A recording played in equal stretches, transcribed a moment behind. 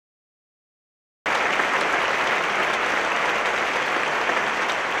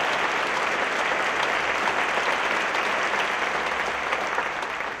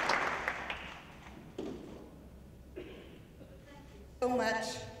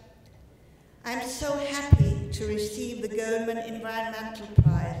I'm so happy to receive the Goldman Environmental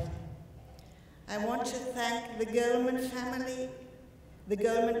Prize. I want to thank the Goldman family, the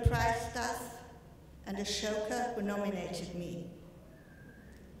Goldman Prize staff, and Ashoka who nominated me.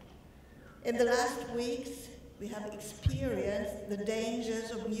 In the last weeks, we have experienced the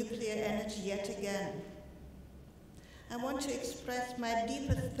dangers of nuclear energy yet again. I want to express my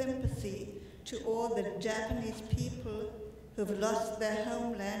deepest sympathy to all the Japanese people who've lost their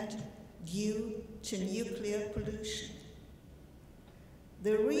homeland due to nuclear pollution.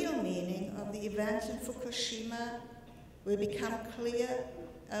 The real meaning of the events in Fukushima will become clear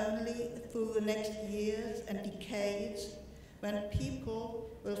only through the next years and decades, when people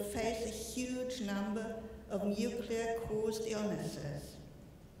will face a huge number of nuclear-caused illnesses.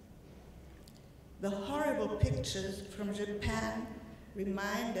 The horrible pictures from Japan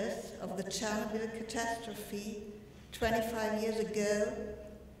remind us of the Chernobyl catastrophe 25 years ago,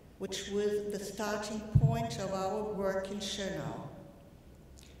 which was the starting point of our work in Chernobyl.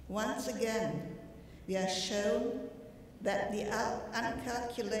 Once again, we are shown that the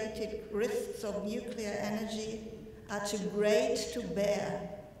uncalculated risks of nuclear energy are too great to bear,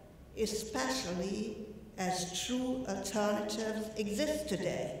 especially as true alternatives exist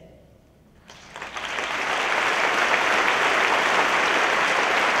today.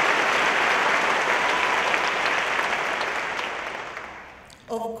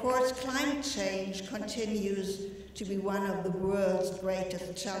 Of course, climate change continues to be one of the world's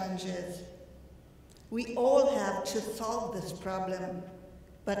greatest challenges. We all have to solve this problem,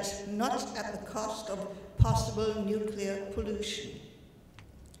 but not at the cost of possible nuclear pollution.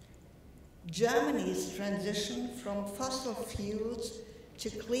 Germany's transition from fossil fuels to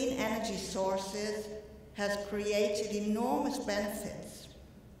clean energy sources has created enormous benefits.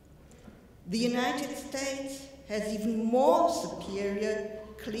 The United States has even more superior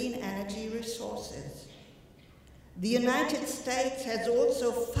clean energy resources. The United States has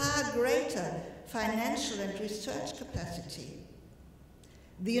also far greater financial and research capacity.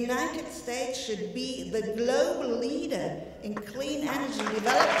 The United States should be the global leader in clean energy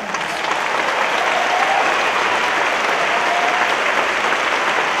development.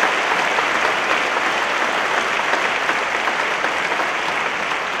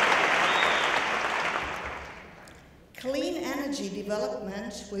 Clean energy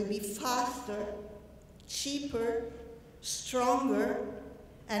development will be faster, cheaper, stronger,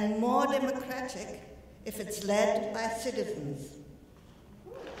 and more democratic if it's led by citizens.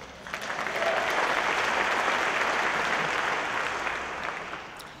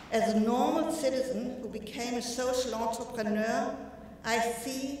 As a normal citizen who became a social entrepreneur, I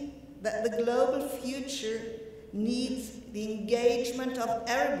see that the global future needs the engagement of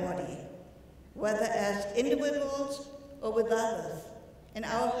everybody, whether as individuals or with others, in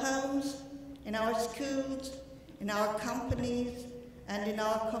our homes, in our schools, in our companies, and in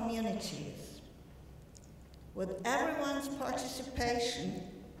our communities. With everyone's participation,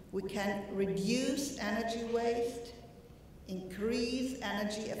 we can reduce energy waste, increase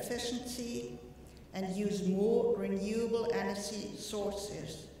energy efficiency, and use more renewable energy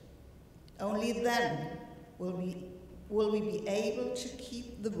sources. Only then will we be able to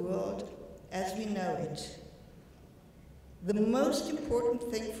keep the world as we know it. The most important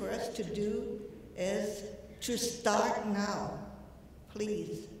thing for us to do is to start now.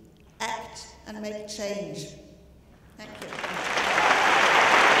 Please, act and make change. Thank you.